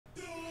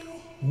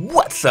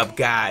What's up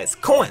guys,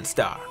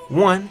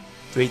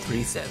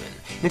 CoinStar1337.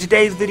 In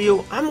today's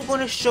video, I'm going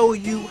to show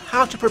you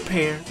how to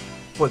prepare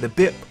for the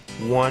BIP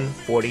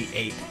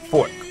 148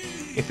 fork.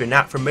 If you're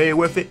not familiar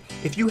with it,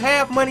 if you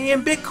have money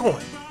in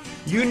Bitcoin,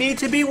 you need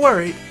to be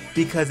worried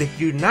because if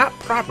you're not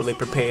properly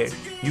prepared,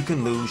 you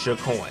can lose your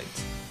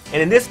coins.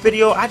 And in this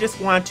video, I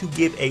just want to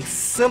give a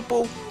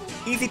simple,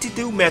 easy to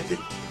do method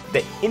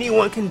that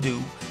anyone can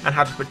do on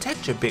how to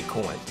protect your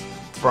Bitcoin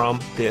from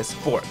this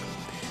fork.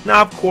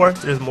 Now, of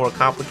course, there's more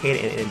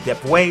complicated and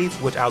in-depth ways,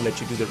 which I'll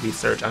let you do the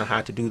research on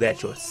how to do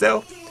that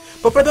yourself.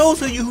 But for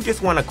those of you who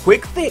just want a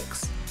quick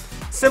fix,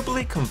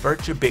 simply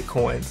convert your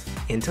Bitcoins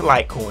into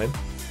Litecoin,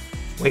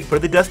 wait for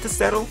the dust to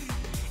settle,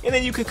 and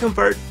then you can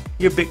convert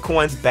your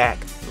Bitcoins back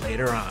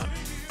later on.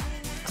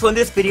 So in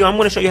this video, I'm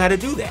going to show you how to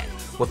do that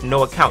with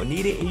no account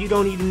needed, and you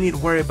don't even need to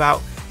worry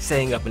about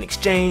setting up an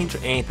exchange or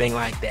anything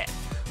like that.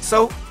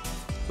 So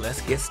let's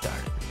get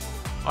started.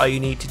 All you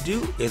need to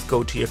do is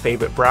go to your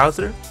favorite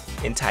browser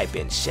and type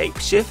in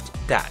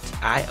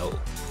ShapeShift.io.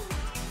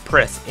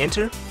 Press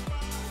enter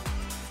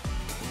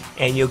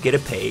and you'll get a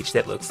page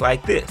that looks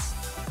like this.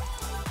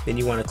 Then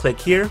you want to click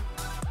here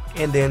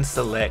and then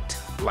select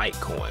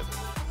Litecoin.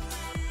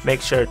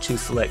 Make sure to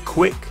select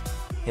quick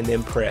and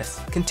then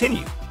press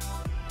continue.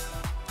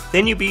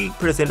 Then you'll be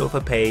presented with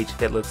a page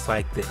that looks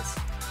like this.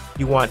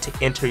 You want to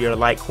enter your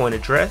Litecoin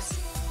address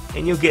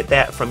and you'll get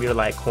that from your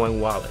Litecoin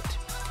wallet.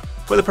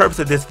 For the purpose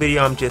of this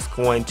video, I'm just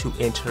going to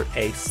enter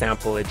a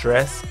sample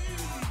address.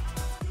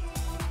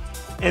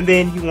 And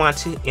then you want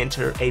to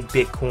enter a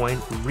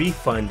Bitcoin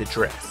refund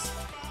address.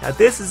 Now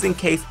this is in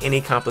case any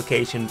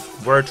complications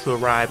were to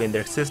arrive in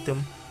their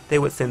system, they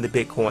would send the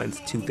Bitcoins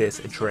to this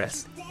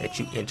address that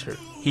you enter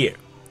here.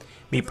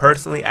 Me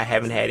personally, I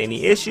haven't had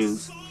any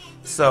issues,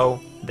 so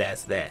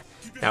that's that.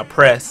 Now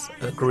press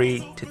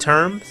agree to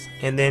terms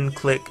and then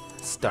click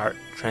start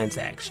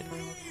transaction.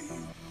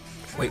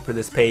 Wait for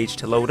this page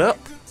to load up.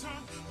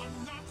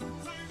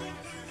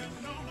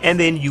 And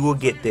then you will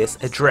get this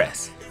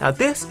address. Now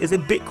this is a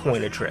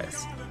Bitcoin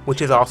address,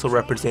 which is also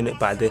represented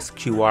by this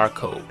QR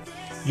code.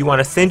 You want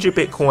to send your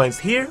Bitcoins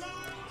here,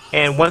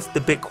 and once the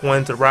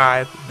Bitcoins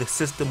arrive, the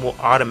system will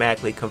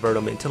automatically convert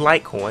them into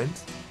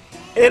Litecoins,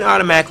 and then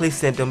automatically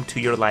send them to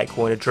your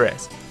Litecoin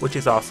address, which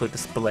is also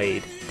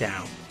displayed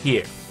down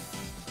here.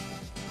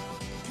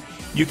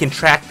 You can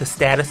track the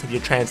status of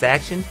your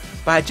transaction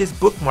by just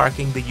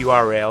bookmarking the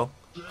URL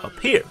up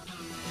here.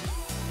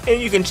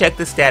 And you can check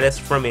the status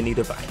from any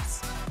device.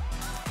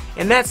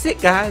 And that's it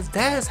guys,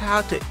 that is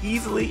how to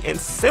easily and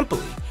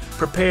simply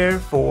prepare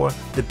for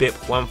the BIP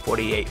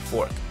 148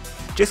 fork.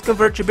 Just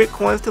convert your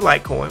Bitcoins to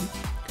Litecoin,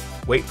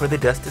 wait for the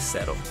dust to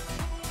settle,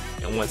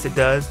 and once it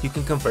does, you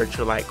can convert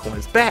your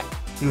Litecoins back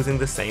using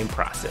the same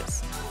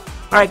process.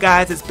 Alright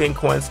guys, it's been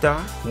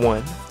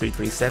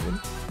CoinStar1337,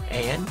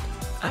 and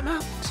I'm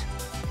out.